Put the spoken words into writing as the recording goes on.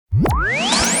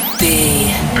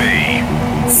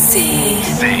This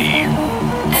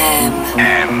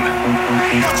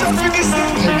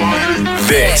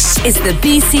is the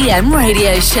BCM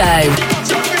Radio Show.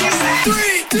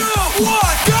 3, 2, 1,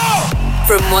 go!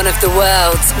 From one of the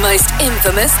world's most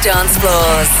infamous dance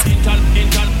floors.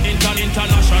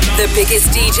 The biggest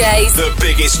DJs. The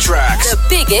biggest tracks. The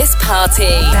biggest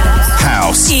party.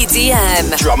 House.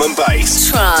 EDM. Drum and bass.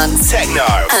 Trance. Techno.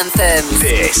 Anthems.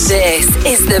 This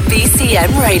is the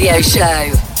BCM Radio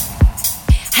Show.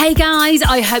 Hey guys,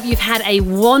 I hope you've had a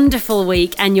wonderful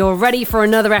week and you're ready for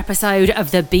another episode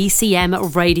of the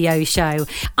BCM Radio Show.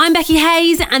 I'm Becky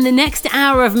Hayes, and the next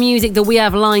hour of music that we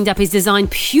have lined up is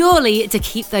designed purely to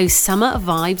keep those summer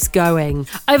vibes going.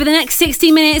 Over the next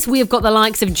 60 minutes, we have got the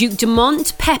likes of Duke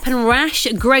Dumont, Pep and Rash,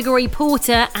 Gregory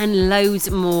Porter, and loads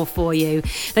more for you.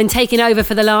 Then taking over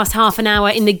for the last half an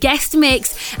hour in the guest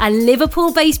mix, a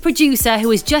Liverpool-based producer who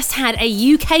has just had a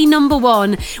UK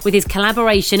 #1 with his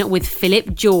collaboration with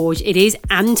Philip George. It is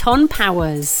Anton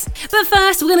Powers. But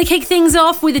first, we're going to kick things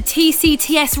off with a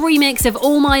TCTS remix of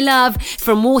All My Love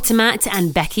from Watermat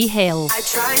and Becky Hill. I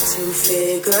tried to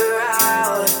figure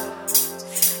out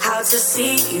how to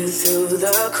see you through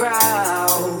the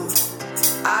crowd.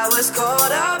 I was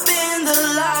caught up in the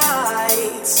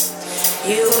lights.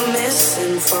 You were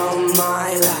missing from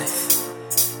my life.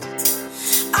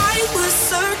 I was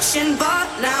searching, but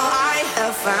now I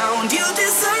have found you.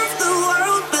 Deserve the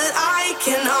world, but I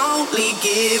can only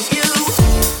give you.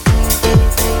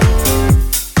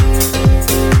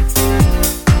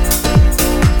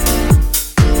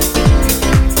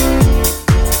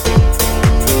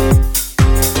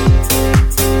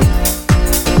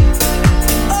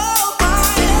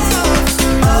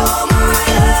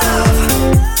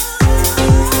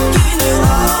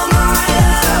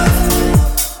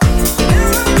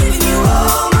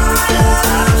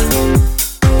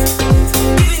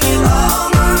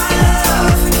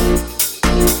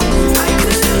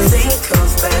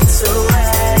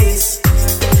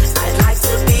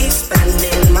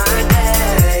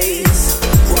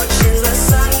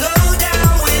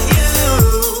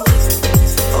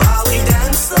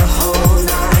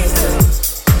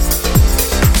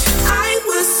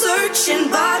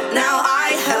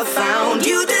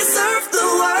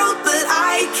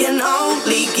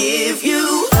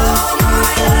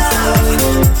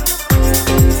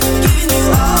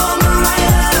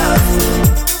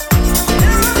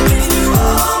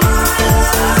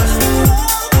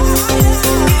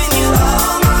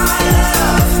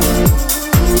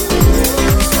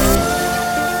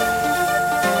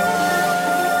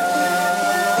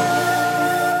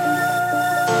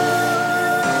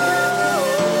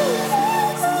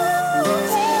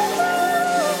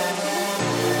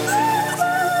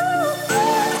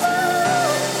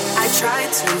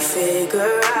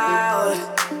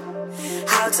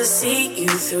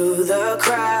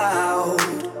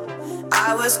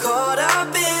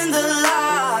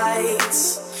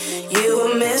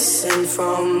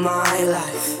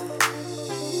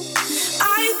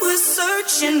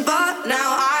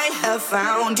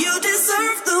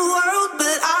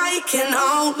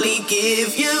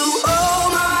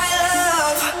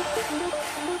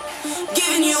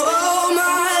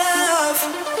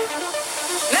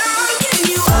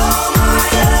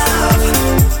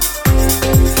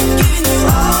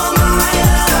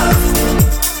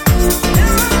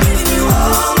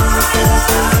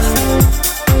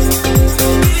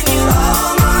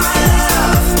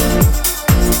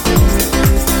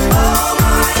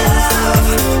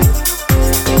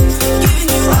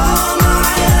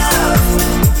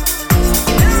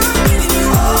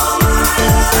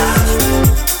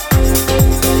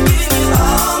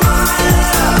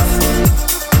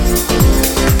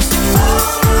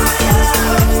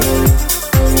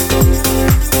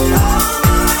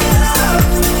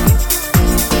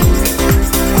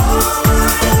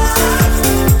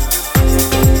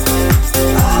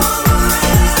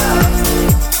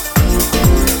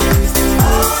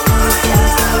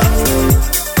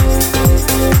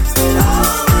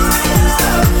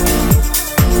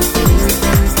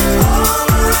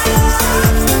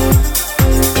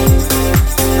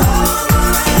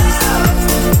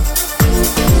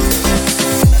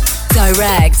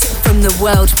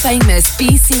 Famous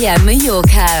BCM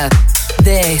Mallorca.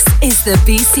 This is the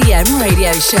BCM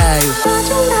Radio Show.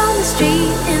 Marching down the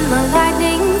street in my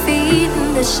lightning feet,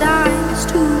 and the shine's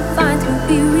too fine to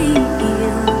be real.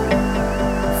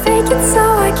 Fake it so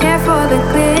I care for the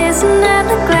glisten and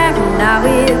the glare, and now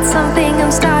it's something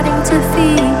I'm starting to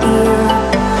feel.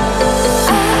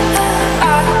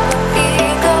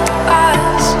 Eagle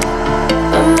eyes,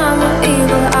 mama,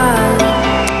 eagle eyes.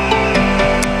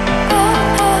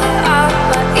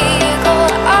 My eagle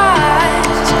eyes.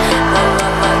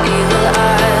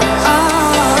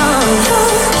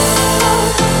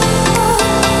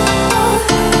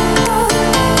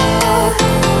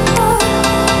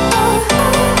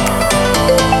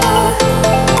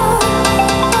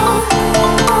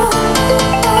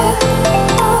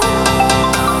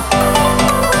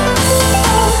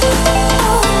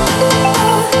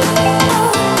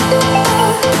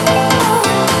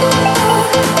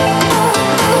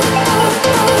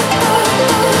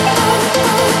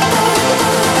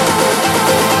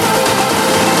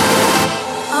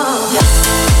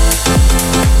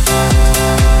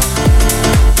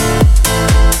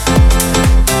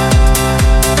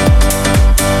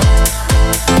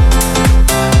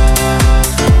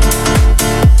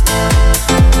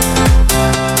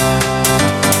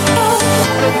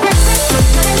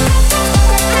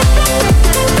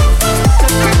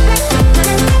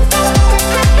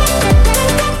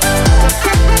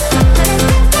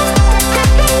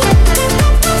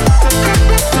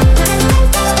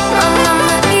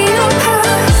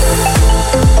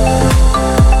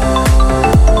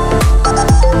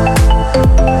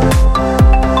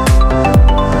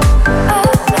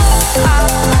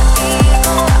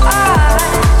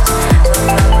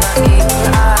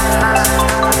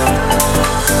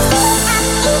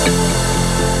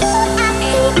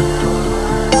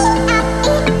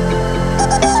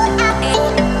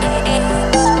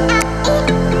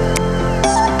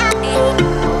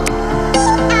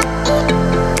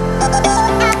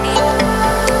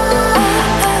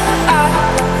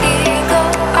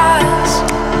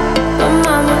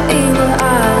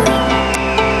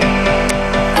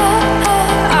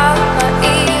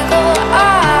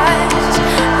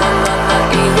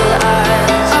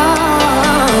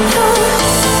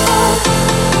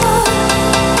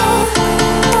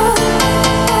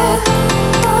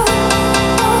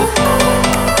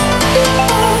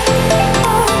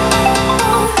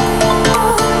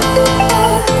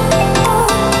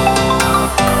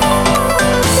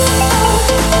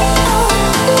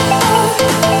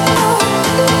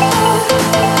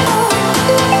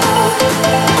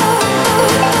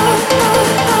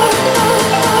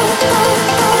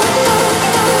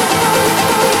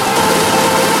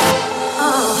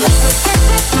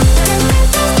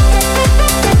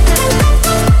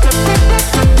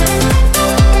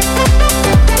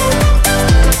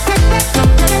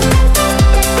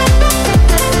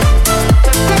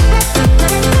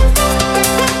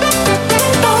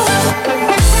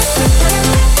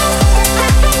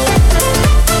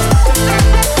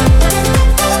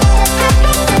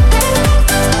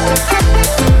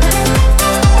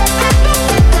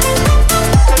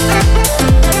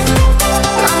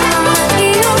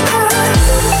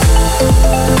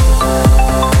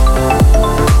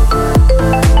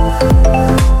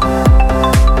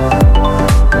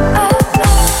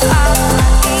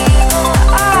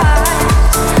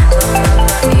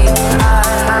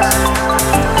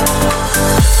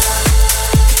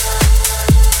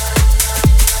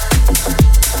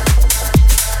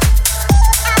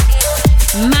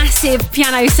 massive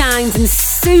piano sounds and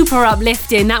super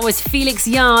uplifting. That was Felix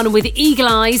Jan with Eagle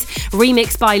Eyes,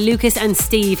 remixed by Lucas and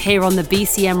Steve here on the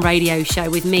BCM radio show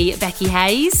with me, Becky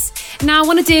Hayes. Now I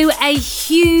want to do a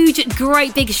huge,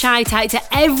 great big shout out to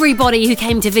everybody who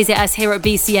came to visit us here at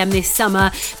BCM this summer.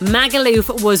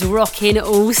 Magaluf was rocking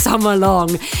all summer long.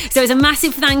 So it's a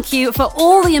massive thank you for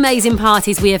all the amazing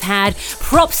parties we have had.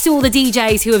 Props to all the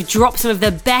DJs who have dropped some of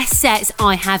the best sets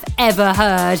I have ever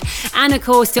heard. And of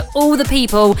course to all the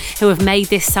people who have made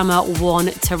this summer one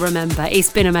to remember. It's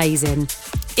been amazing.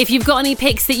 If you've got any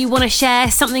pics that you want to share,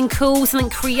 something cool, something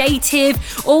creative,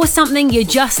 or something you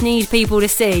just need people to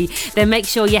see, then make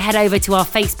sure you head over to our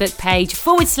Facebook page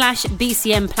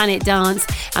 /BCM Planet Dance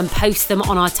and post them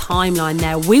on our timeline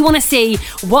there. We want to see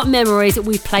what memories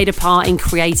we've played a part in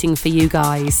creating for you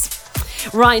guys.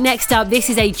 Right, next up,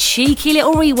 this is a cheeky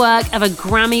little rework of a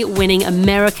Grammy-winning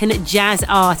American jazz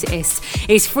artist.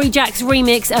 It's Free Jack's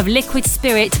remix of Liquid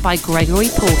Spirit by Gregory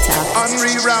Porter.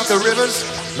 Unreroute the rivers,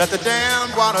 let the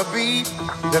damned water be.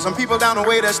 There's some people down the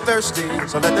way that's thirsty,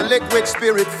 so let the liquid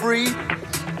spirit free.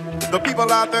 The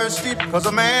people are thirsty because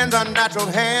of man's unnatural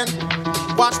hand.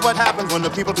 Watch what happens when the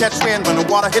people catch wind, when the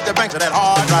water hit the banks of that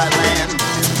hard, dry land.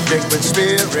 Liquid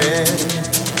spirit.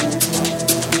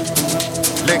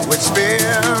 Liquid spirit,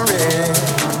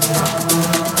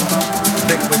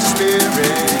 liquid spirit,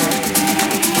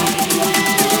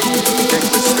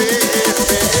 liquid spirit.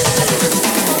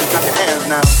 Clap your hands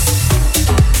now.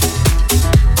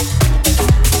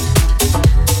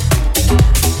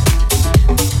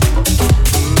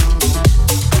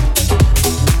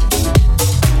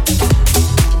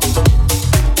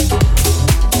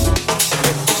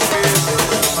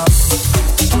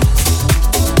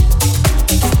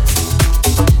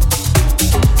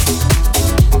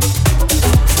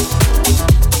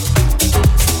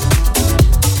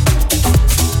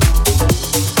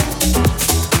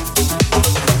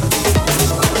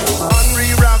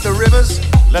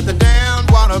 Let the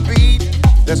damned water beat.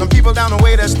 There's some people down the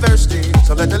way that's thirsty,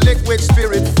 so let the liquid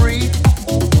spirit free.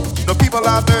 The people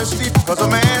are thirsty because of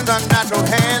man's unnatural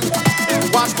hand.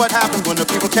 Watch what happens when the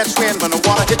people catch wind, when the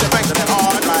water hit the banks of that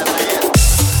hard, dry land.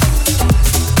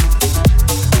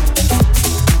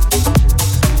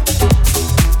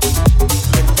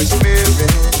 Liquid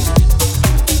spirit.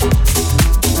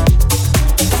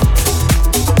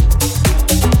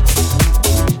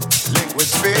 Liquid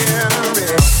spirit.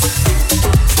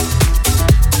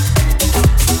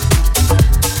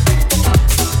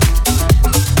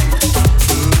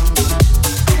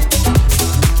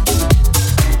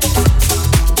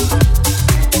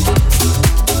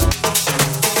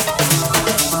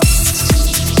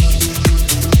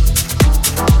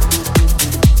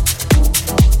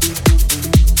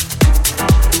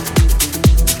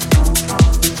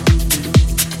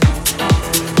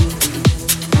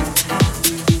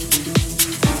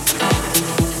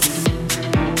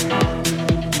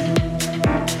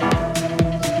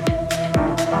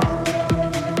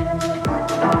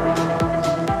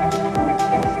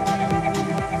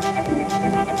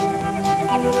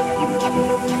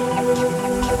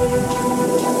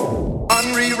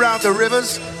 The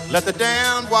rivers, let the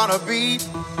damned water beat.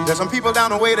 There's some people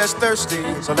down the way that's thirsty,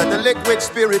 so let the liquid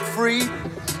spirit free.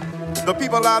 The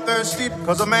people are thirsty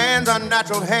because of man's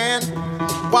unnatural hand.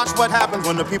 Watch what happens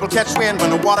when the people catch wind, when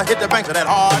the water hit the banks of that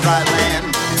hard, dry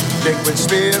land. Liquid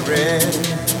spirit.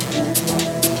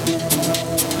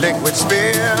 Liquid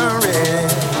spirit.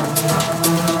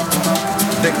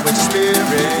 Liquid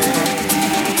spirit.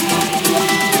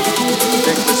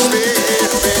 Liquid spirit.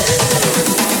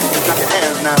 Clap your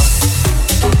hands now.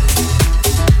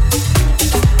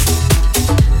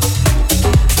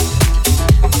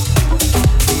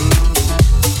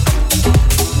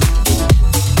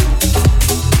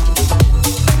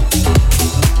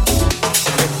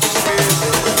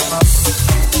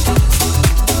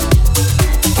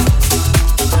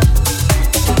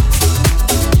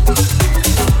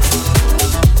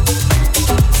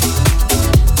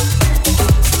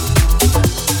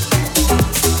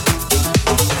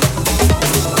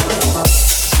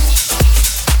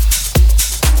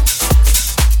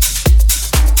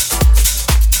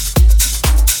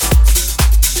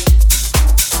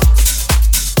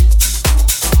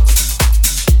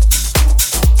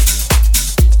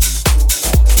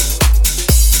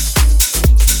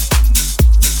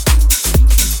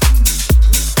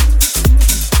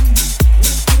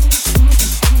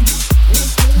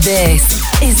 This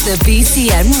is the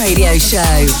BCM Radio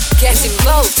Show. Get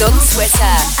involved on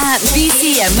Twitter at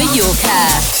BCM Mallorca.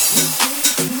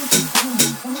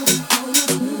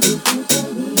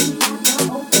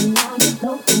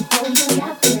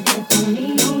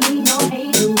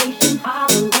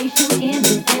 Hateration,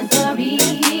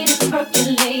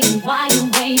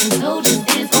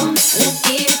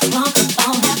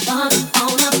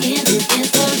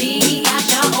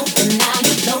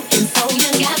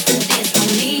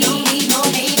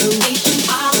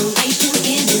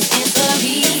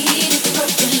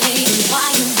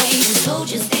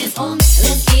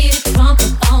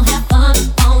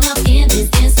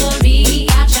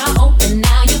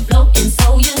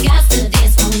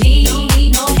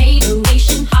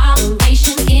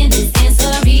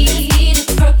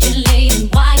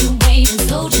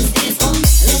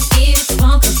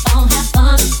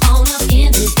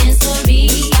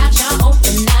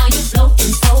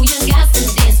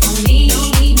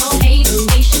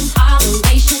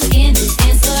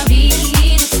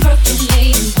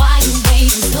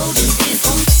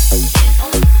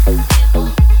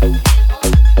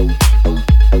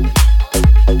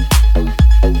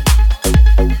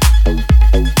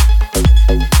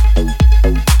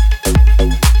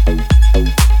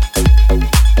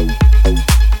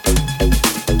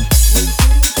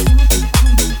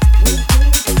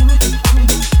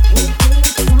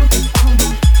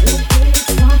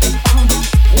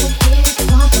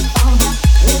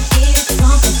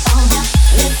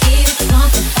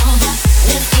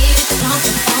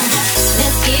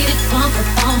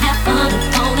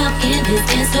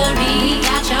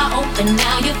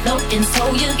 you're floating,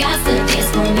 so you got to dance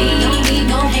for me.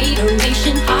 No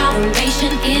hateration,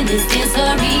 holleration in this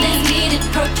dancery. Let's get it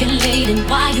percolating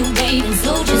while you're waiting,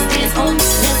 so just dance on.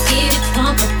 Let's get it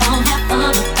funk up on, have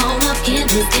fun up in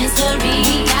this dancery.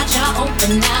 Got y'all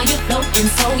open, now you're floating,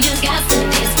 so you got to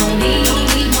dance for me.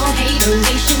 No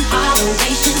hateration,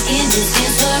 holleration in this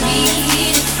dancery. Let's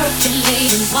get it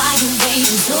percolating while you're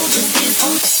waiting, so just dance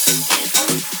on.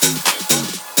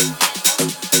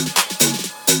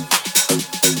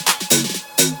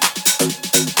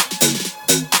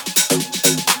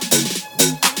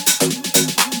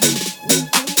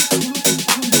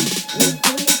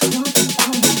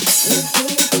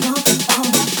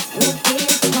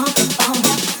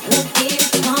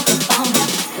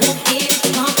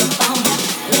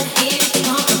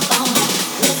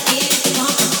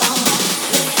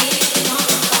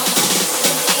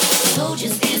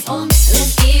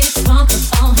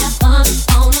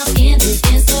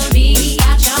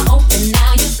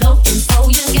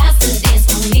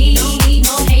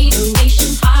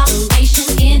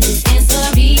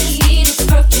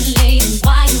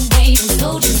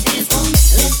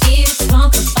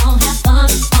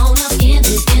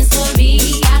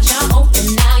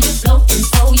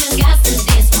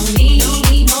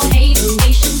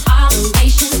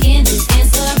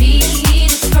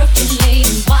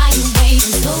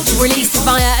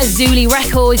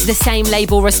 The same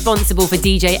label responsible for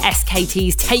DJ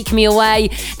SKT's Take Me Away.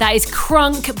 That is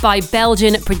Crunk by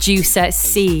Belgian producer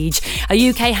Siege. A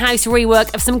UK house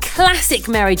rework of some classic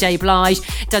Mary J. Blige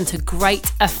done to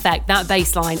great effect. That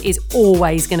bass line is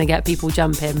always going to get people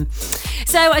jumping.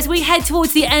 So as we head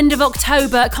towards the end of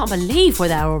October, can't believe we're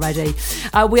there already.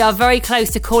 We are very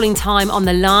close to calling time on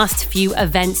the last few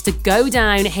events to go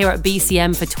down here at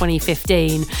BCM for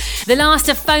 2015. The last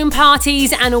of foam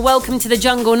parties and a Welcome to the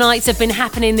Jungle nights have been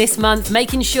happening this month,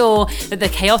 making sure that the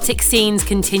chaotic scenes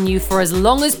continue for as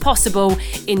long as possible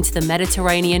into the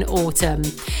Mediterranean autumn.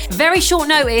 Very short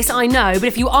notice, I know, but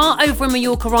if you are over in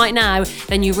Mallorca right now,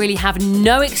 then you really have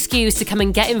no excuse to come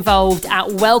and get involved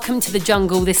at Welcome to the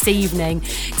Jungle this evening.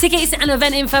 Tickets and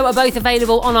event info are both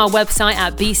available on our website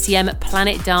at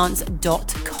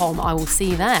bcmplanetdance.com. I will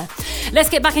see you there. Let's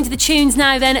get back into the tunes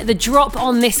now then. The drop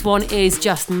on this one is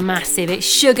just massive. It's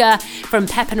Sugar from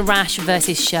Pep and Rash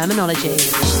versus Shermanology.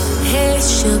 Hey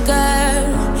sugar,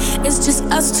 it's just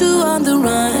us two on the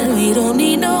run. We don't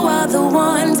need no other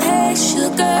ones. Hey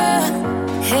sugar,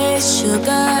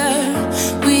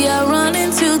 we are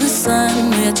running to the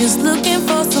sun. We're just looking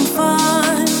for some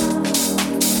fun.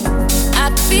 I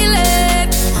feel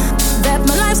it, that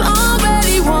my life's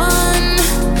already won.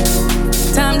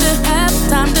 Time to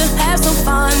have some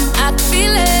fun. I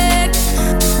feel it,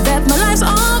 that my life's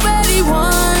already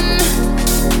won.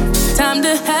 Time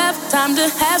to have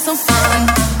some fun.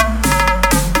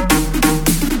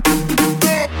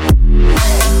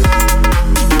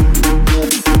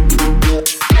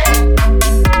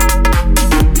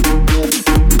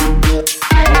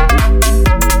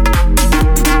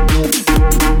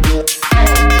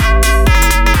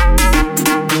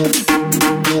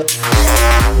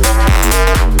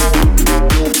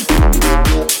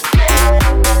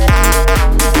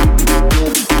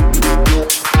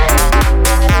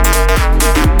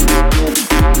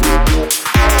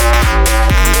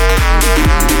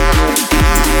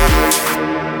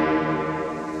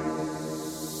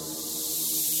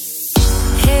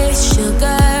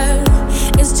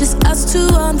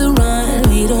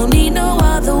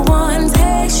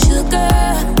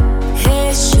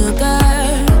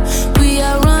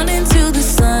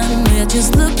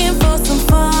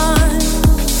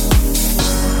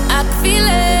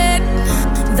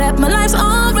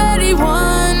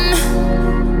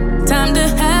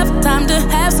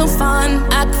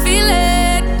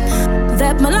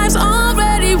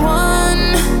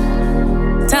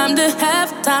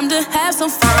 Time to have some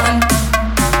fun.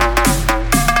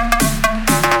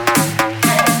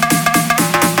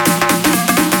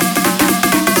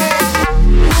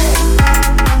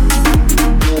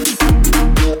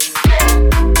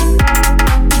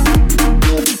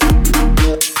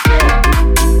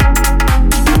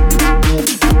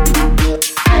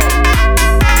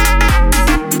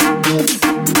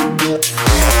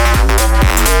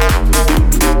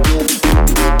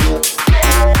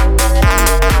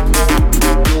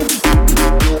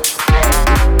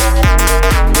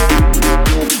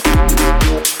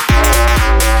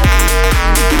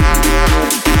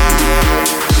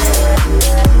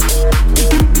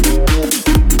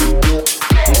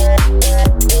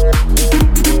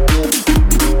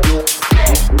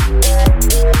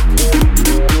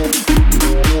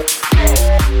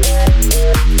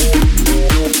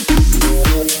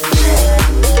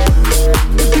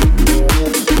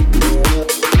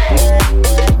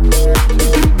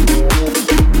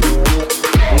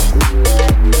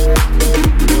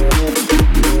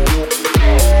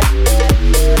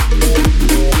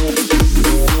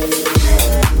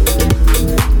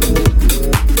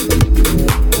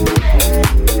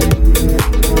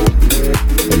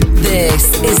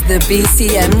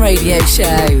 BCM Radio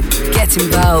Show. Get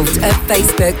involved at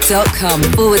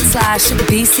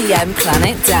facebook.com/BCM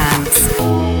Planet Dance.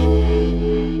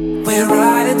 We're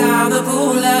riding down the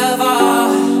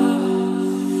boulevard.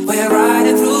 We're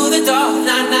riding through the dark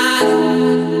night.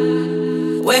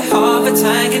 We're half a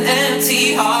tank and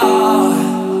empty heart.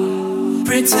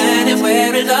 Pretending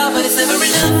we're in love, but it's never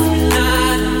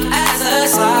enough. As the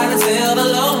sirens fill the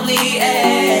lonely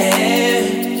air.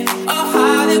 Oh,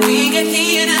 how did we get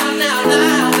here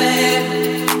now,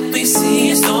 babe? We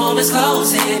see a storm is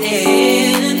closing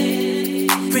in.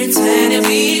 Pretending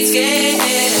we're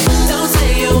scared. Don't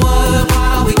say a word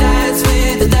while we dance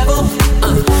with the devil.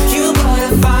 You put a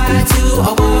fire to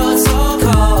a world so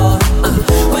cold.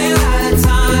 We're out of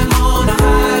time on a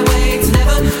highway to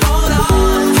never. Hold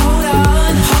on, hold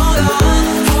on, hold on,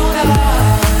 hold on.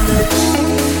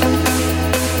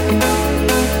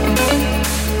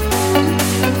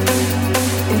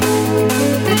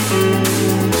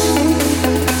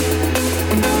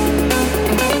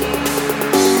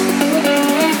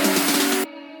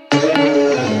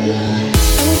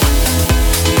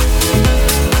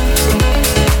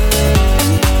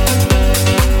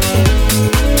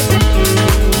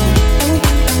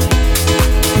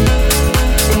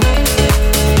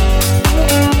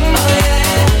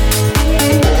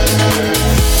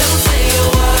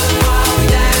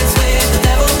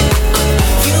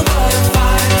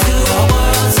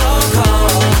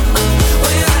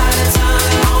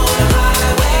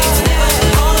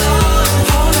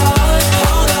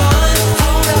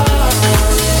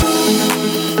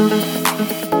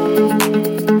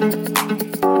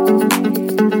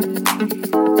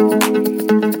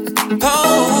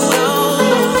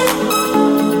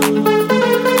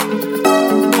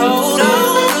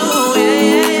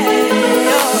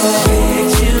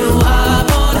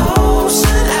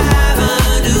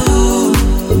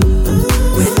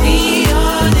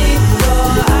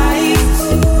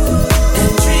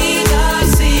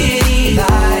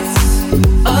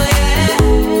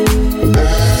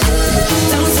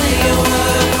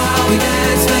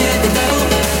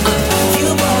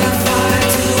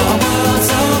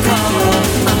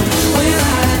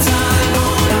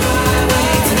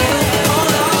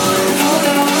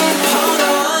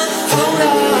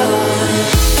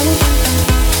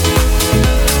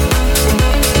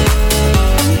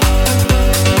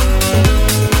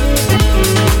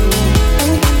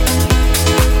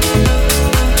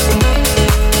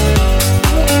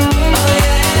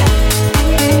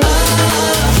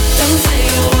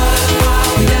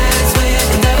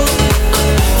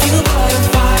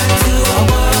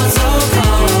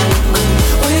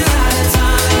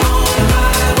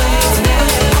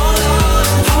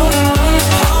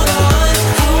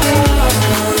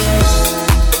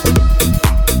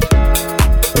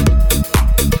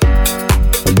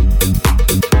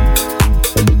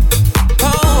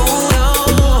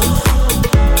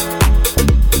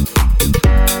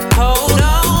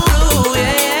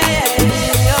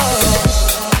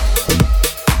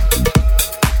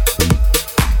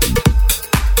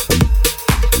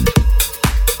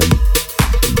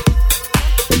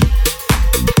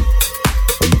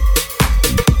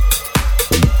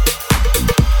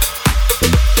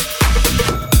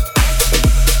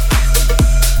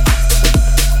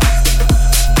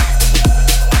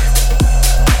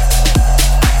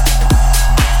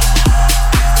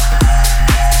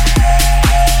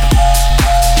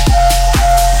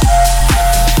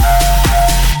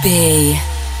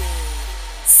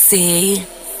 BCM.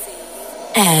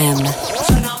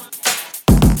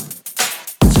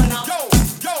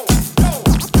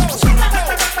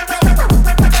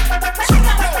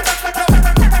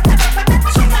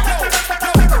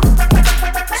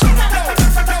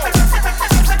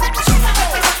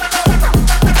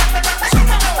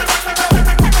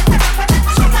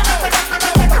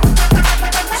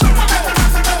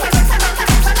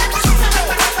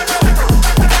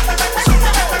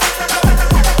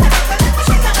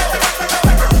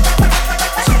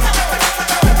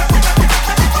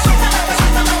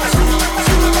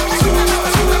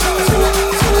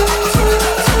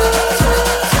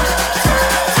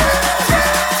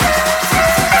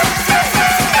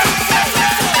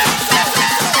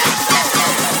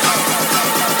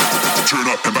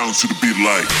 To the beat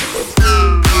like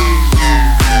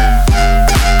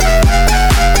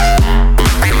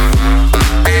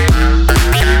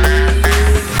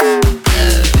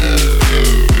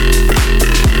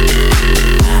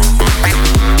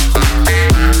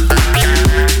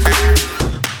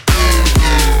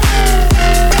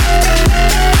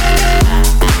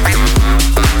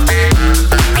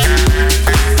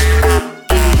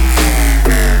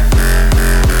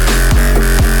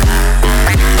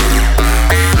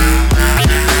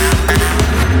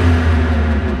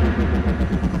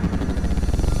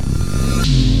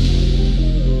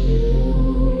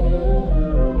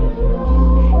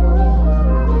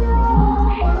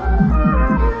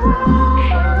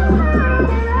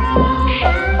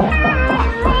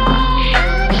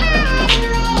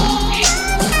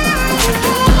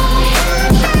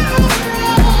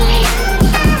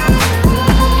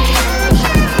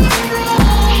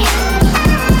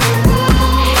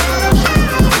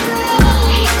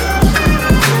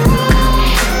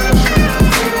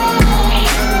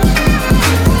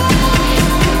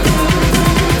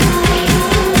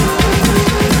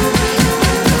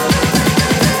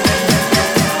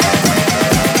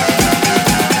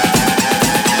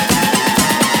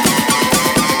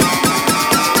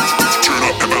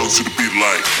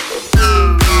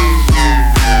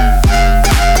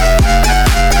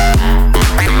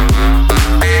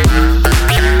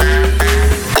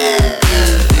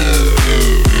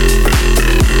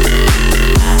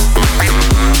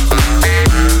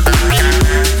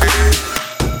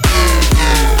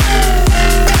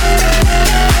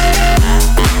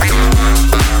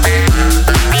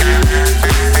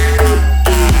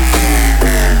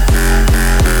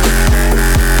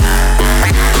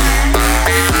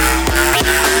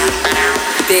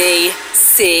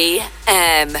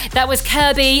BCM. That was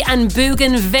Kirby and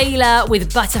Bougainvillea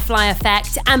with Butterfly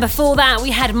Effect. And before that,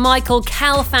 we had Michael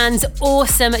Calfan's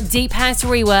awesome Deep House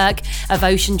rework of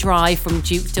Ocean Drive from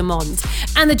Duke Dumont.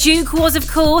 And the Duke was, of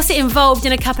course, involved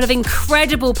in a couple of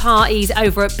incredible parties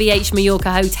over at BH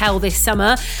Mallorca Hotel this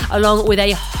summer, along with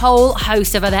a whole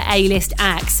host of other A-list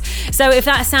acts. So if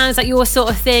that sounds like your sort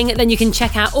of thing, then you can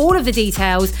check out all of the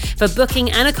details for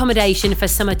booking and accommodation for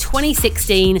summer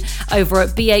 2016 over at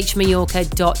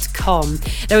bhmallorca.com.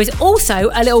 There is also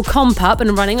a little comp up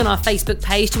and running on our Facebook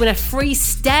page to win a free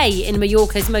stay in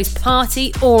Mallorca's most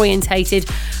party-orientated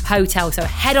hotel. So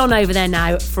head on over there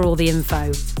now for all the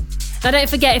info. Now don't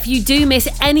forget, if you do miss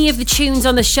any of the tunes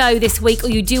on the show this week, or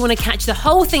you do want to catch the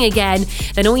whole thing again,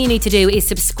 then all you need to do is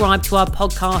subscribe to our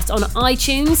podcast on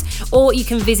iTunes, or you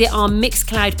can visit our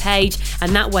Mixcloud page,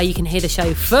 and that way you can hear the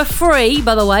show for free.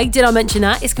 By the way, did I mention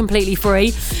that? It's completely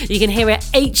free. You can hear it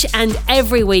each and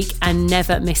every week and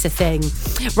never miss a thing.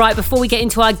 Right, before we get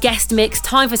into our guest mix,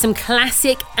 time for some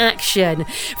classic action.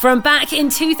 From back in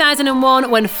 2001,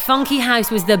 when Funky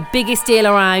House was the biggest deal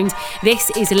around,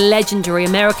 this is legendary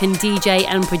American DJ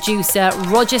and producer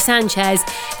Roger Sanchez.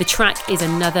 The track is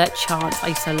Another Chance. I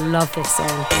used to love this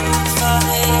song.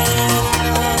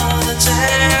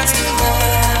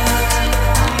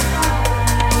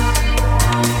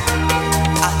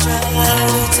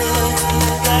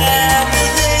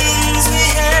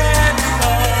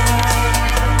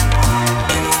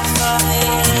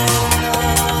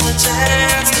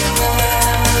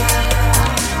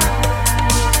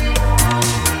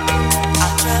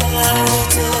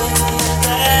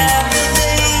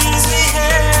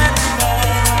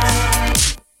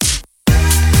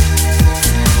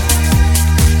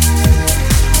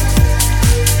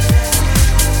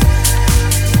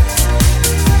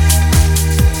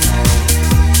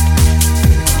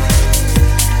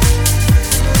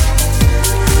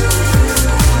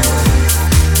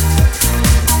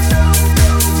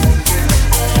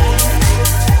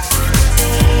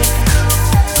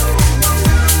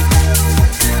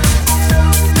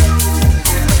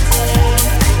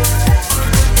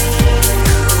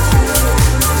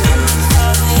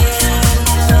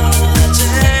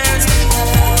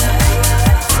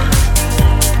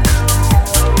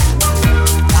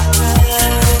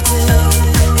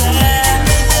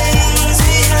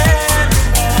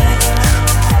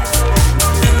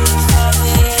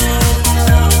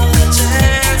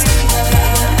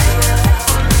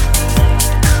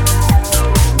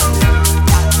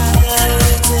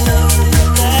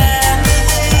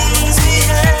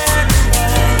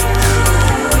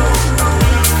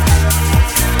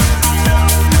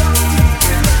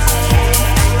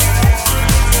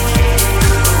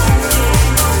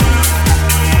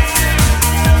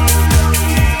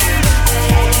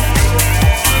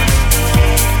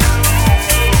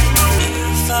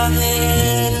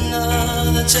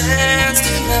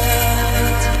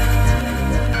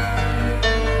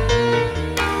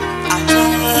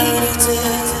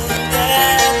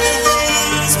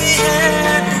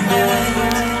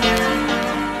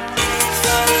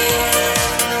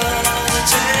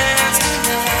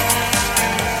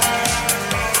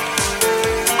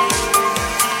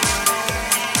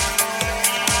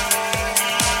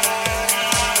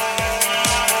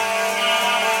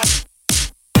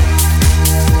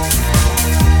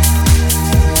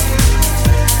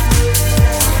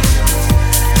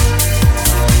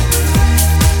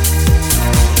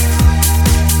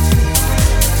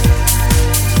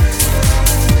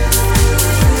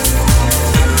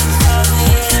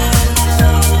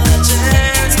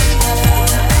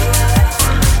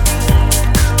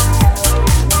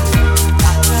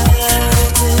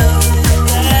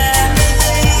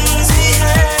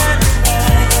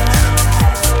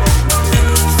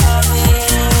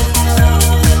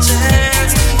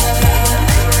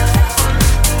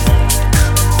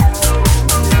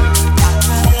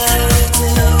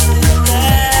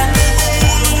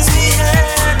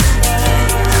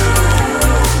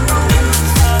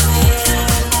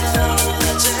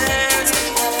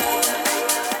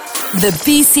 The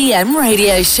BCM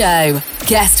Radio Show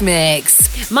Guest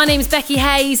Mix. My name's Becky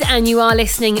Hayes and you are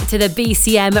listening to the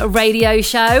BCM Radio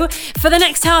Show. For the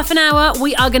next half an hour,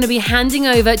 we are going to be handing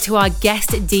over to our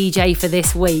guest DJ for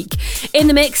this week. In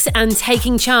the mix and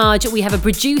taking charge, we have a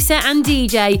producer and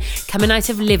DJ coming out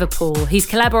of Liverpool. He's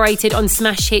collaborated on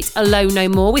smash hit Alone No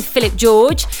More with Philip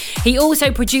George. He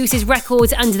also produces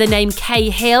records under the name K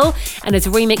Hill and has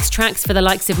remixed tracks for the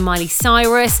likes of Miley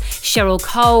Cyrus, Cheryl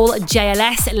Cole,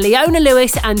 JLS, Leona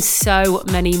Lewis and so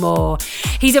many more.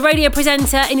 He's a radio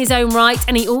presenter producer in his own right,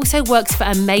 and he also works for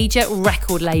a major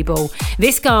record label.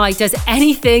 This guy does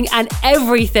anything and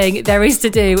everything there is to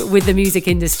do with the music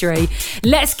industry.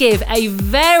 Let's give a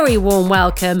very warm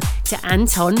welcome to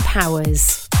Anton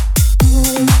Powers.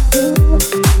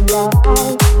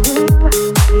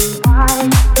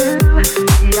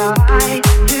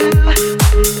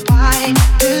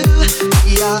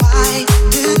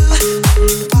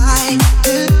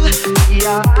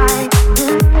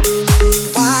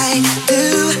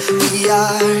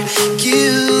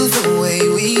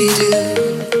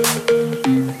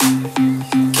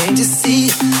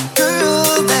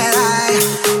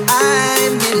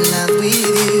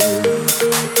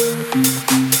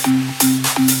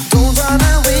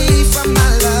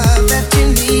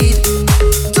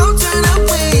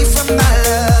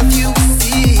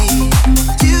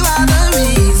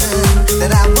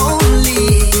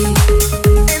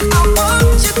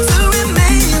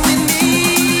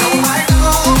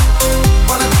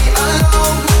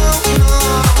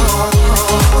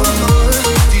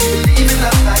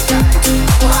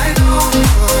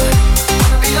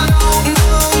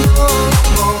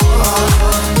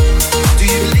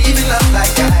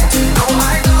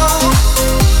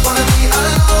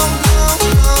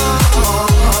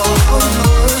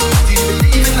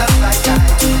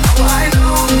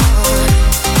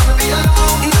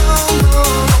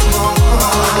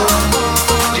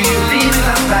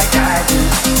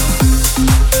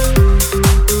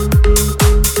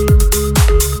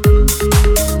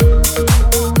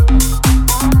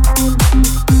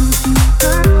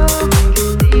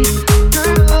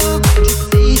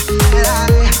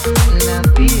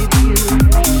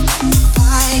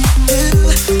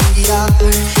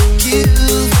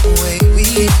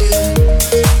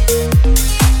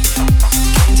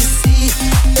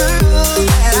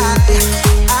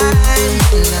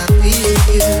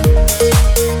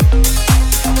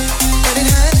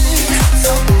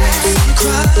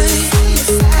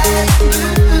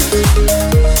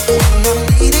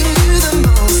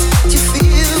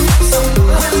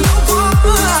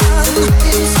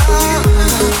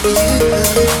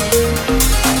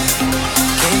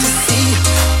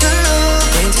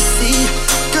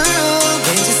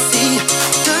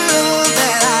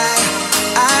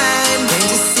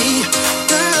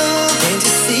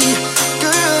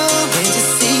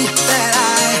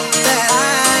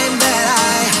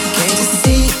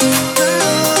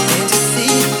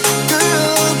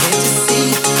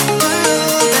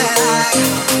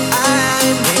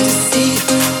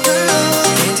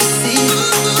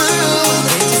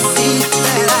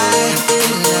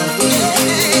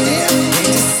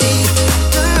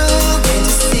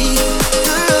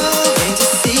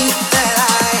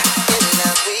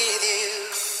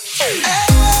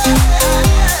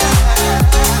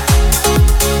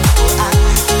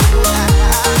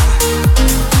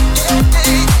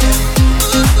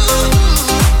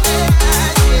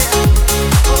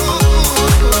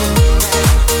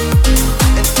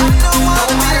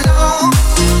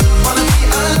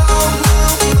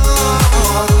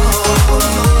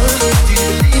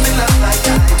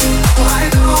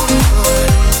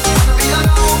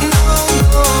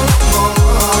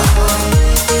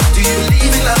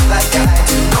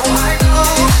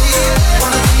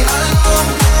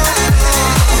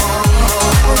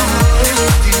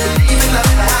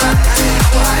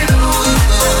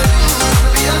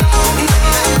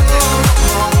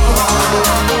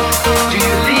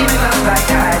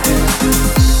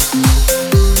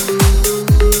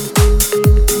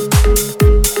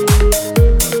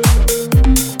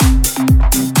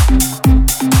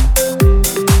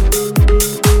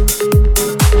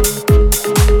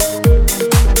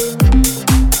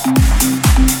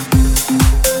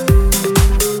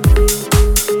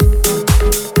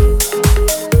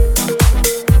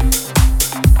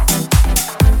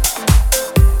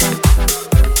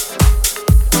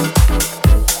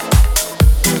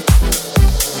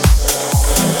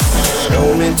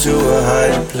 to a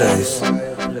higher place.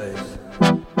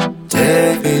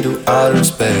 Take me to outer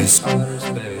space.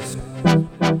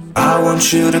 I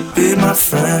want you to be my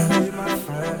friend,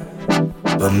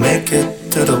 but make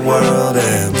it to the world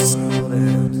ends.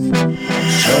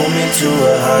 Show me to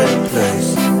a higher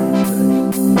place.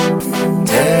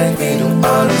 Take me to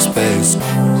outer space.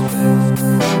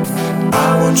 I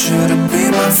want you to be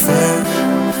my friend,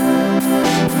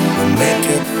 but make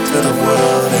it to the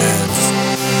world ends.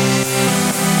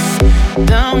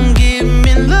 Don't give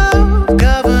me love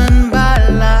governed by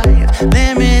life,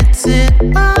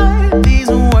 limited by these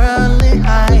worldly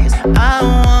highs. I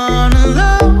want a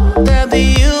love that the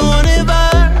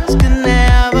universe can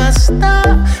never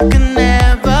stop, can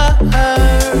never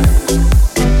hurt.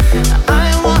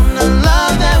 I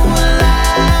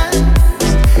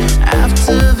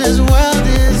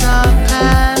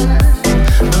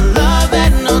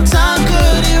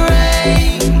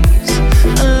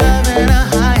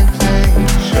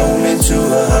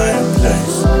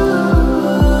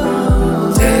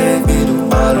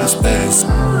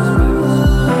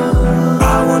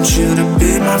want you to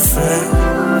be my friend.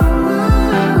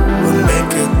 We'll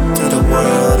make it to the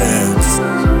world ends.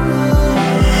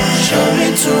 Show me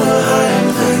to a higher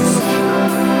place.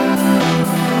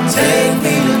 Take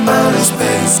me to outer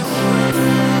space.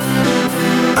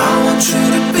 I want you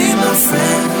to be my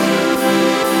friend.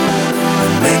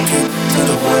 We'll make it to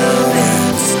the world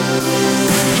ends.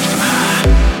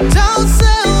 Don't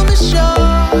sell me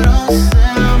short, don't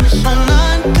sell me short. I'm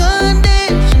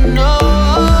unconditional.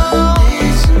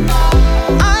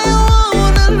 I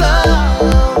wanna love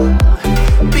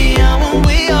beyond what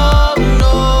we all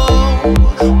know.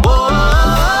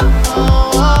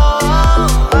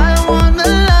 I wanna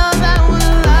love that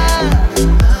will last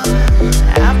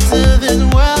after this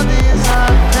world is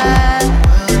our past.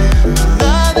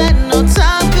 Love that no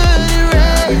time could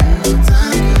erase.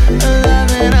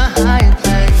 Love in a higher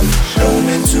place. Show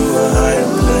me to a higher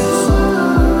place.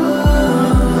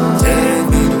 Take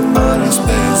me to outer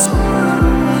space.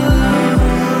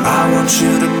 I want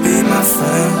you to be my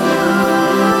friend.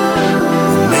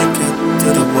 We'll make it to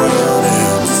the world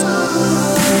ends.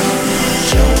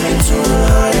 Show me to a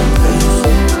higher place.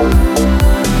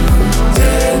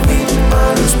 Take me to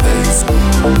outer space.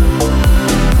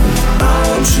 I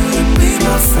want you to be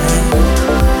my friend.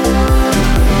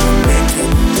 We'll make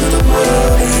it to the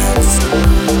world ends.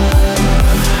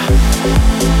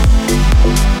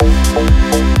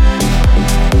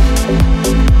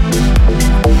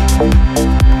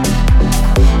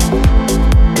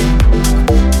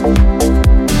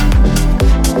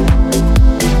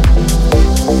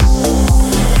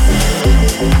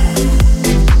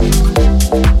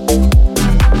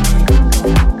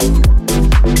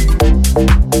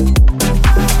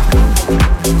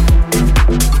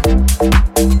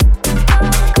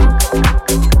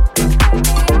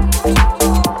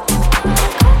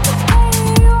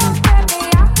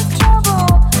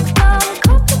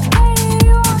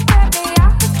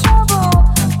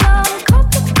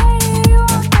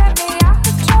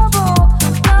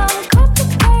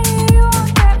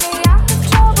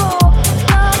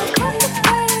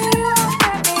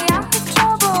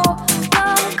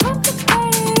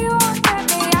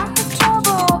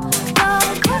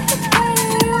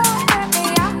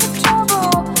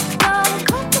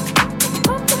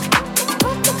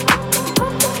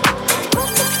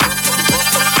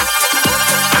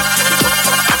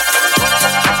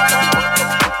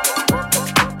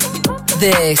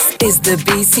 This is the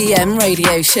BCM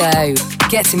Radio Show.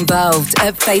 Get involved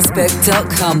at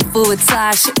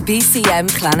facebook.com/BCM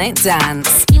Planet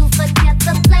Dance. You forget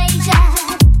the pleasure.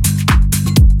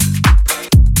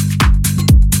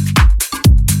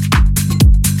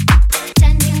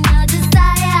 Changing your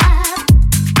desire.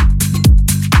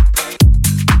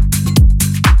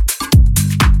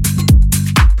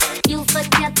 You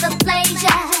forget the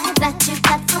pleasure that you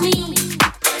got from me.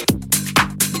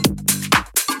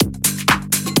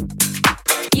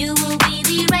 You will be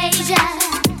the erasure.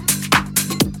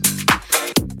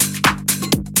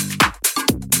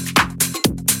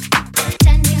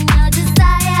 Changing your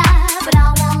desire, but I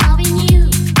won't love in you.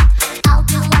 I'll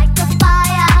be like a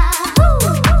fire.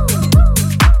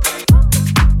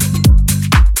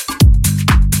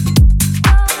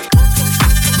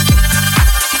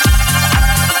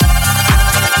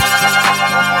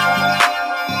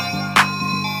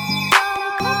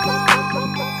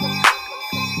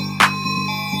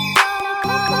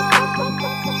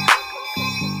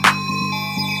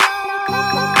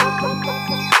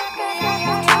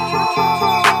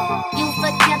 You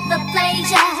forget the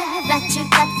pleasure that you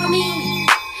got from me.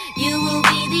 You will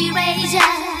be the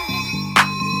erasure.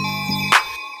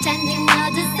 Changing your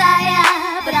desire,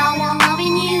 but I won't love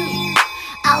in you.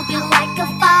 I'll be like a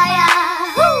fire.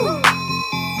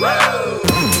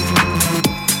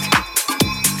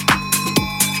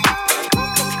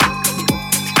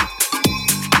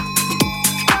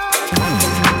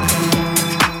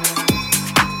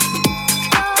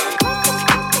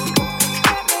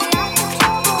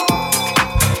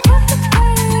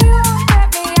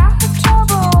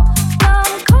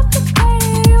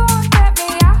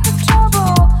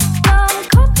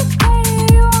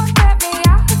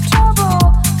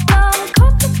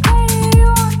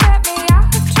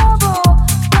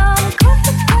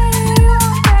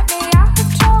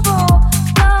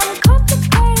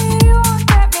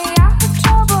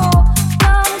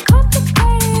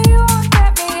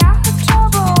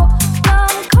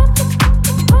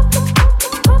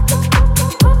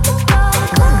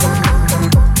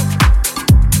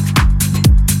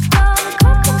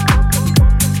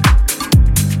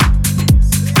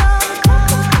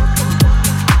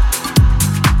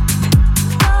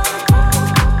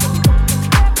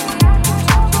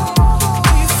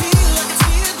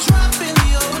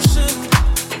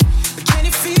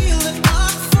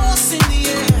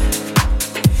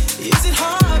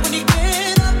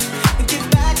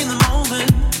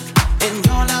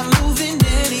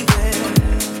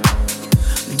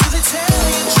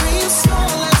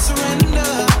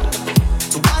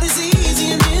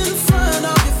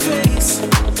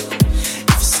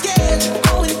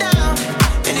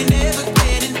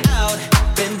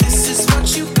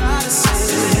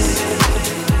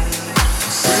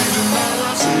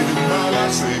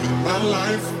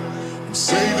 life. I'm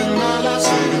saving my life,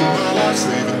 saving my life,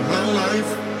 saving my life.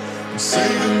 I'm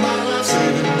saving my life,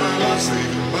 saving my life,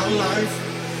 saving my life.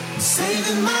 I'm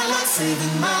saving my life,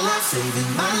 saving my life,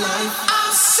 saving my life.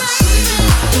 I'm saving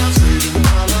my life, saving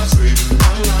my life, saving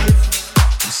my life.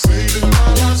 I'm saving my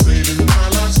life, saving my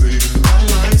life, saving my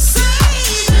life.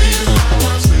 Saving my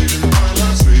life, saving my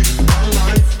life, saving my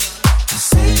life. I'm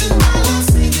saving my life,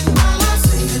 saving my life,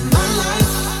 saving my life.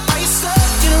 Are you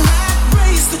stuck in a rat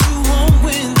race that you won't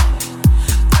win?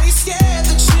 Are you scared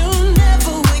that you'll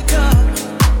never wake up?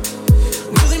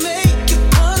 Will they make you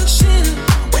punch in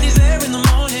when you're there in the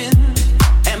morning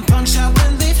and punch out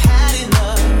when they've had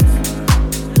enough?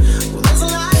 Well, there's a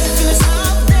life and it's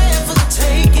out there for the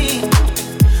taking.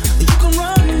 You can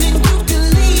run and you can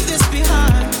leave this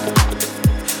behind.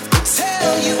 They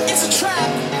tell you it's a trap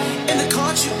and they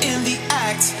caught you in the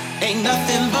act. Ain't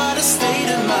nothing but a state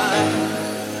of mind.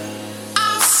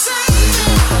 I'm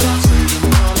saving my life, Saving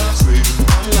my life, saving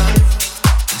my life.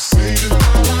 I'm saving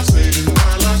my life, saving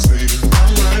my life, saving my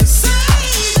life.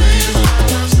 Saving my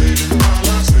life, saving my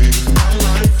life, saving my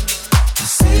life. I'm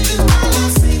saving my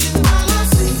life, saving my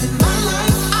life, saving my life.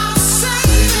 I'm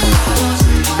saving my life.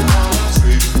 Saving my life,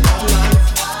 saving my life.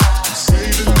 I'm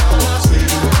saving my life,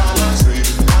 saving my life,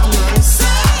 saving my life.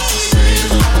 Saving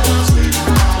my life, saving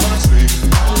my life, saving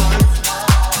my life.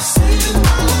 I'm saving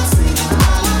my life, saving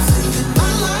my life, saving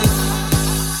my life.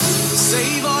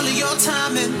 Save all of your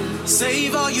time and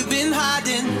save all you've been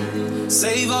hiding.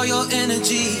 Save all your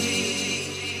energy.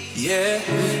 Yeah.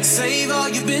 Save all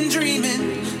you've been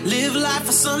dreaming. Live life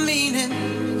for some meaning.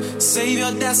 Save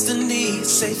your destiny.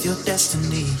 Save your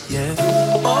destiny. Yeah.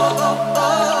 Oh, oh,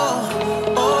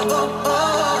 oh. Oh, oh,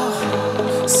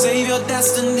 oh. Save your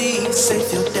destiny.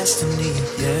 Save your destiny.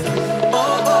 Yeah.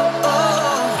 Oh, oh, oh.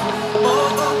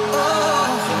 Oh, oh,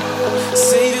 oh.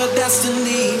 Save your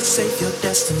destiny. Save your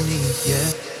destiny.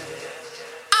 Yeah.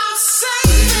 I'm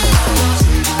saving my life.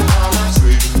 Saving my life,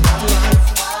 saving my life.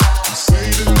 I'm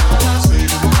saving my life,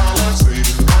 saving my life,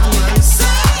 saving my life.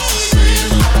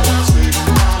 Saving my life, saving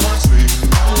my life, saving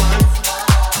my life.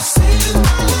 I'm saving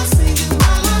my life, saving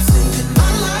my life, saving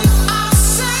my life. I'm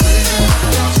saving my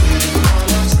life. Saving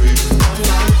my life, saving my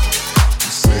life.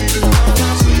 I'm saving my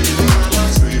life, saving my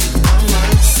life, saving my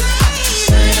life.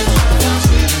 Saving my life,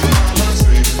 saving my life,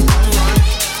 saving my life.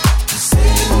 I'm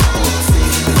saving my life,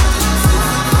 saving my life, saving my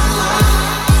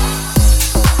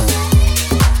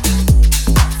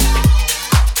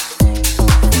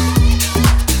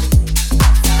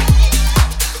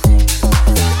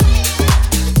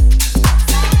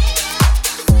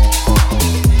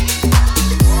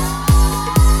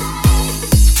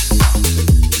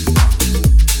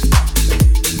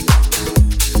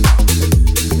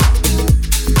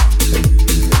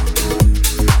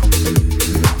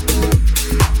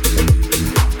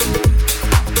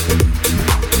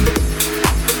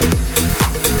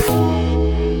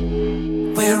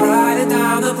We're riding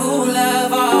down the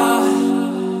boulevard.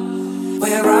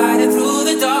 We're riding through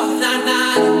the dark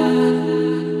night.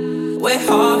 We're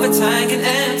half a tank and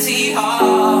empty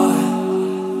heart.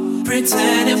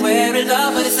 Pretending we're in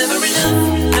love, but it's never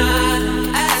enough. Not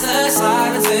as the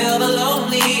sirens fill the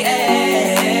lonely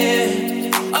air.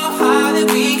 Oh, how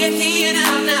did we get here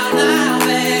now,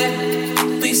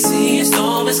 babe? We see a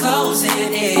storm is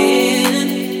closing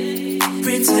in.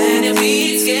 Pretending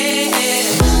we ain't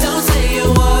scared. Don't say a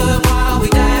word while we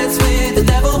dance with the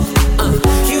devil.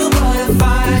 You put a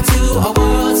fire to a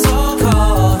world so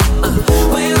cold.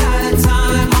 We're out of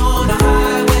time on a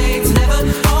highway to never.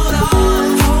 Hold on,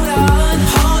 hold on,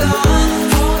 hold on,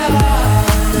 hold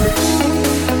on.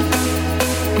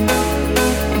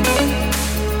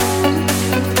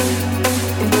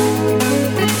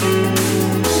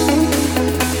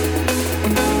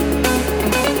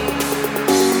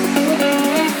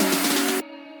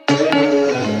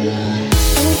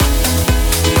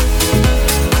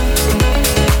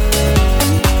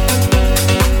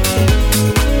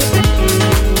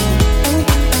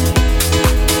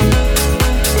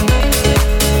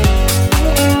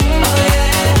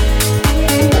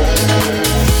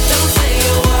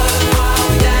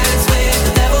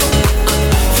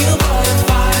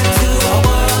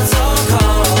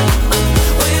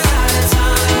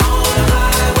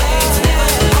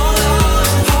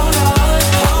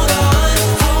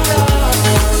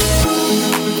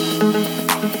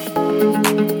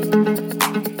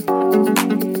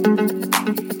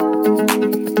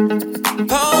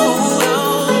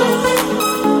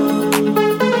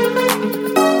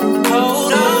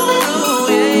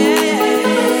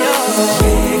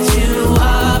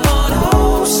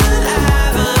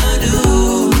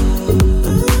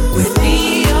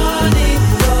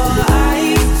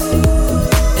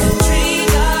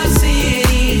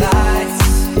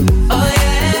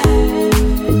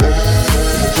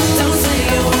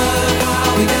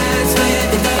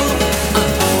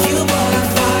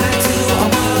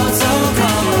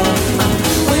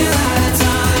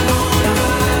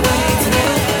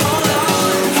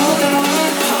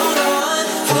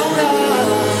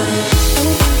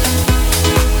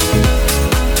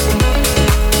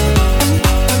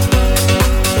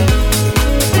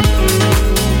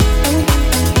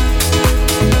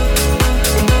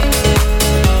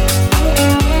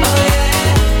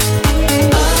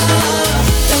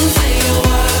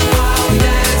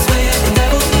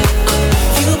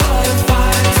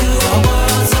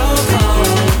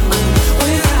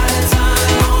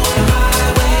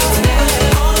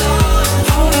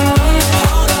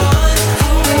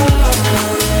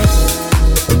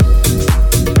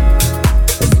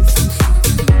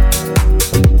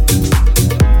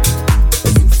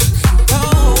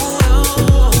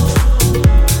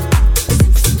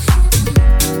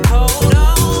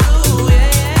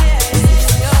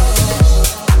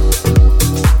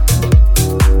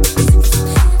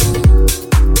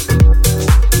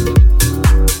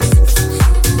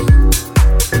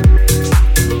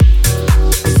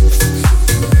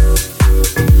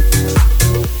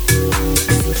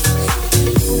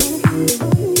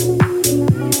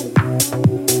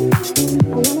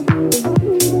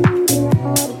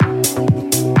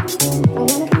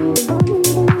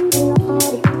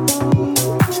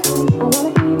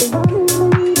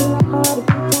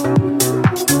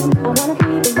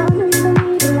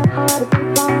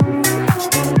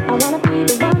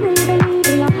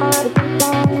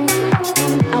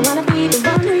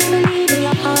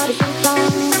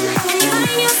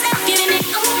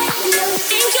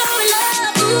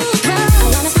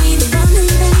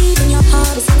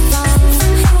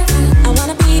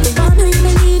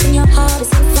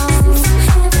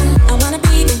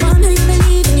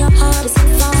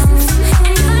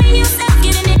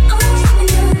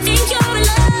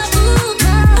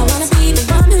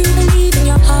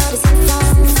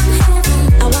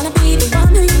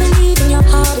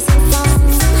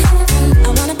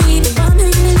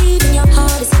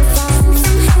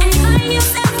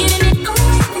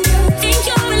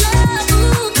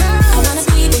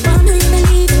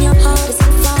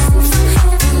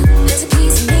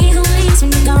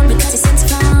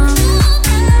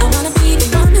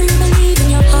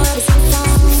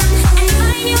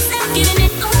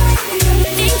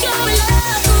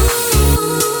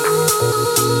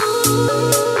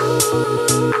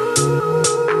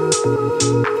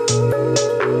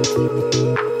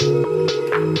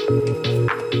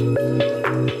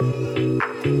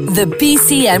 The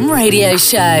BCM Radio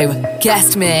Show.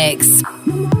 Guest mix.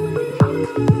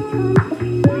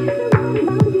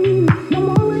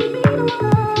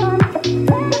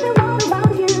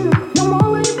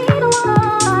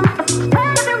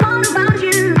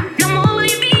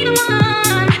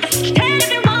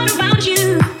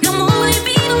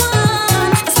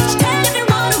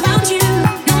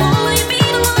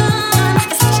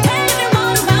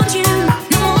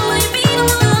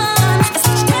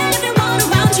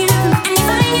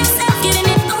 Yourself getting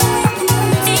it on.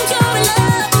 Think you're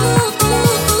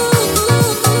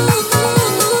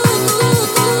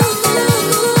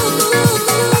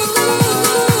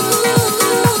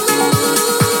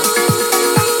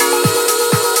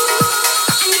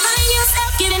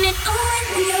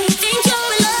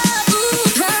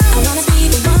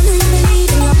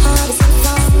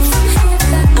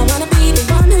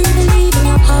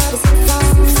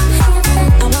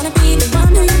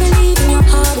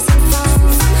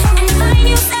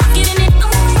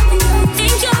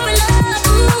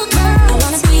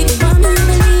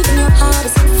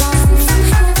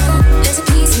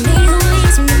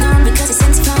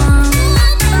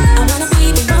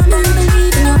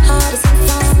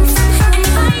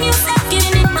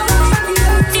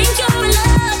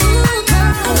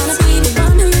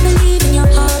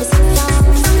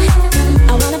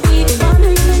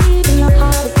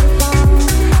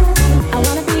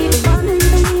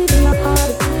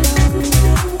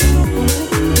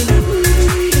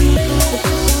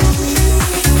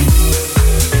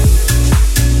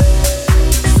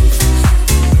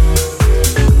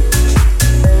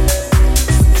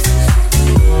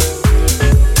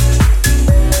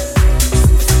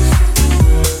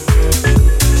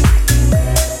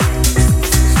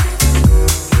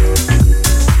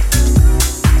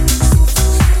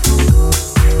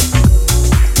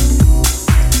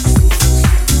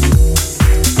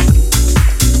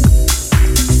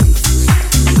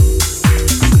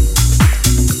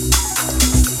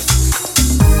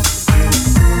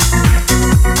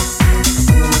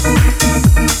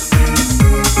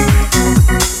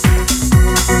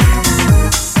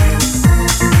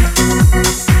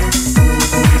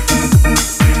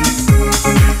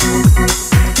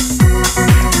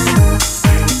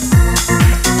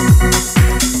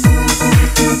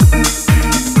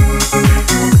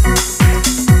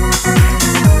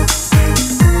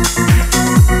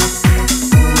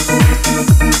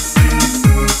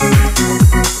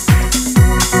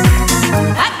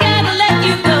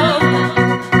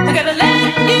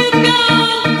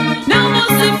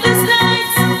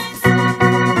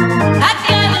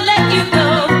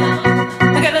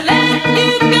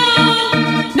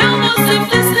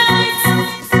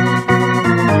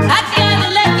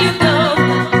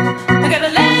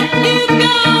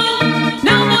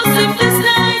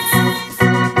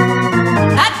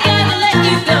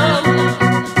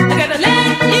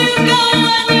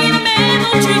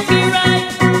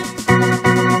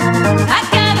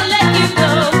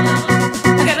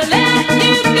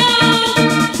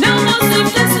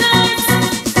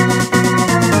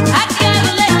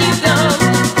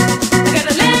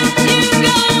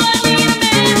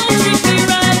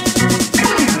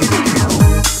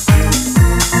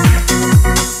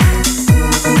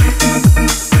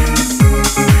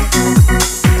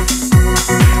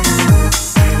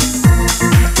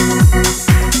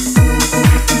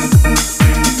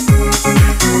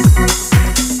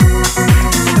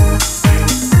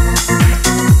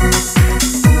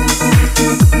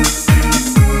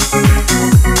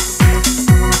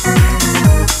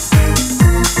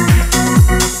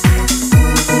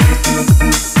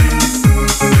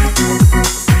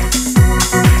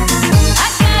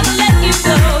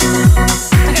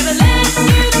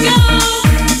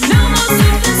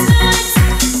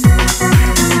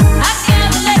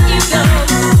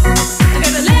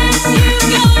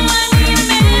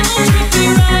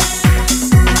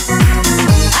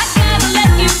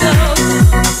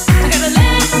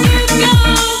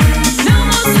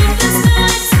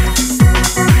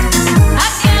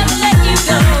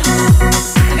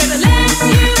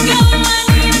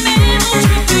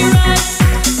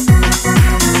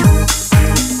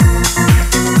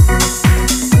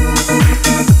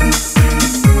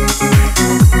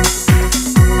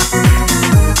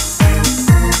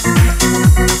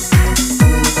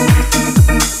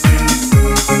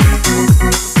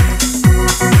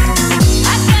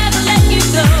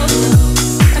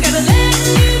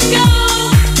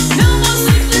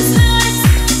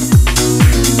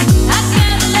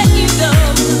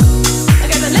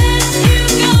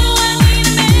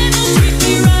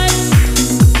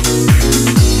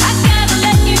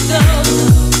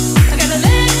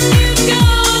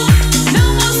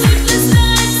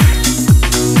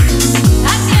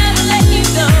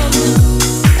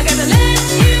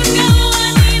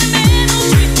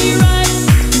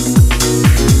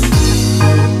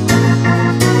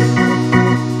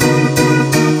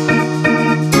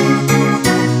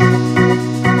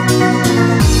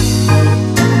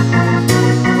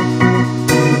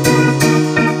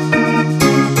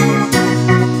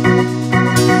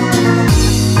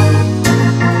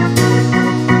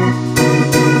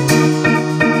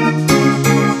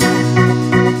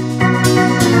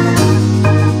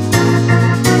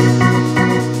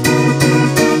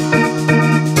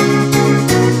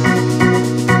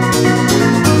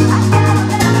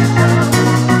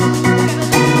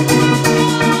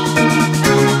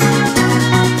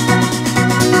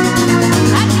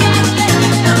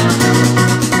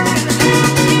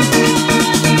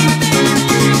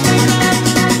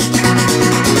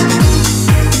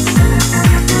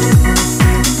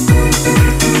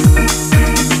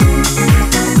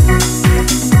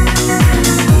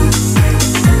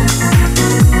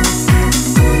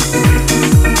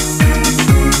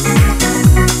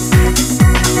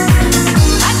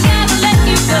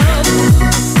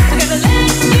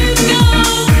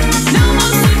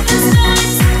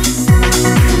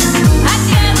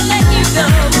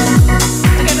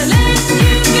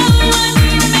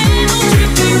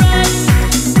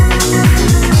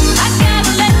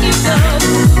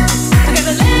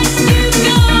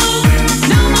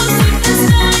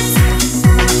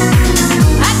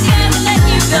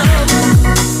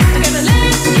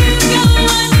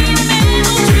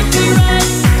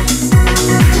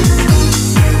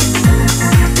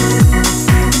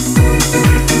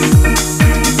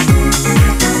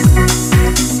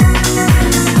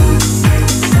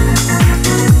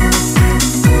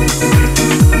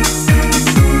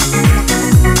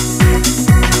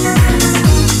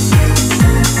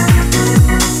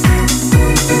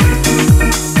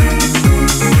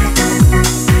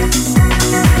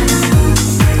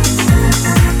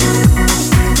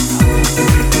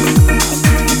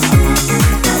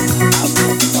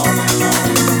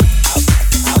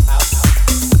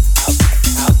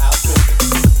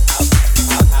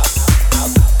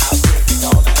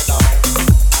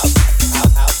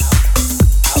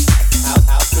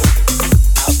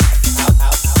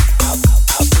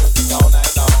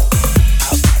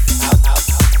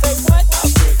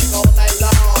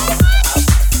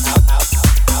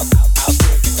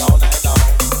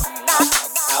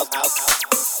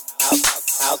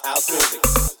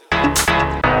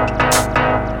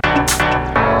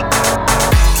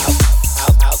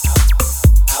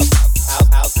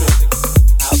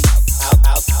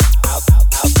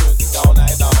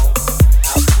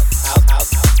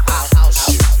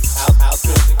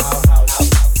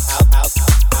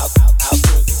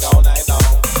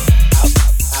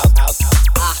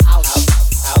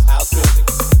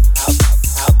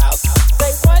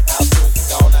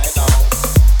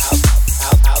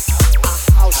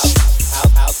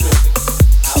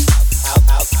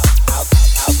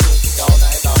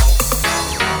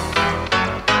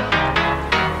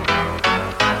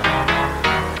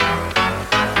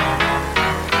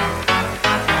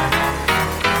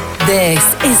This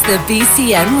is the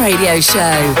BCM Radio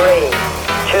Show. 3,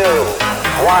 2,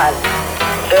 1,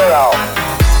 0.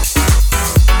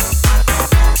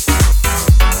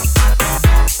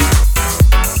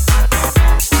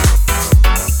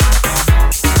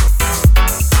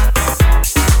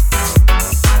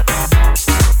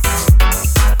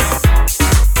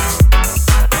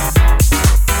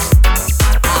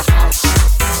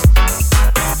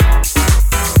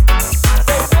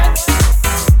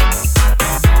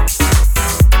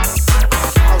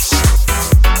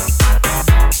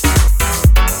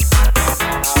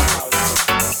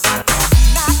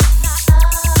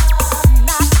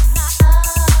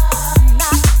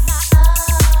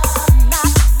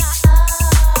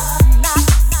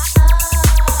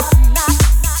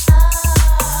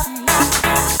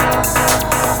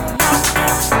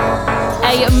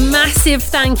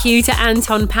 Thank you to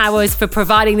Anton Powers for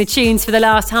providing the tunes for the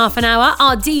last half an hour.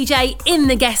 Our DJ in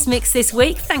the guest mix this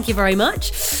week. Thank you very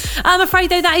much. I'm afraid,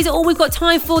 though, that is all we've got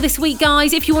time for this week,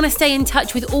 guys. If you want to stay in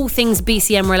touch with all things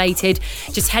BCM related,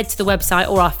 just head to the website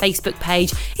or our Facebook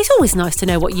page. It's always nice to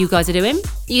know what you guys are doing.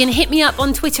 You can hit me up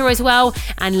on Twitter as well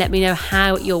and let me know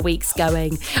how your week's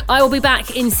going. I will be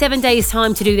back in 7 days'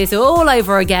 time to do this all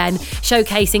over again,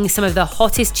 showcasing some of the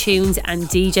hottest tunes and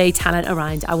DJ talent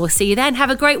around. I will see you then. Have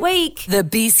a great week. The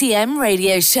BCM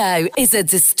Radio Show is a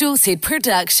Distorted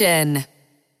production.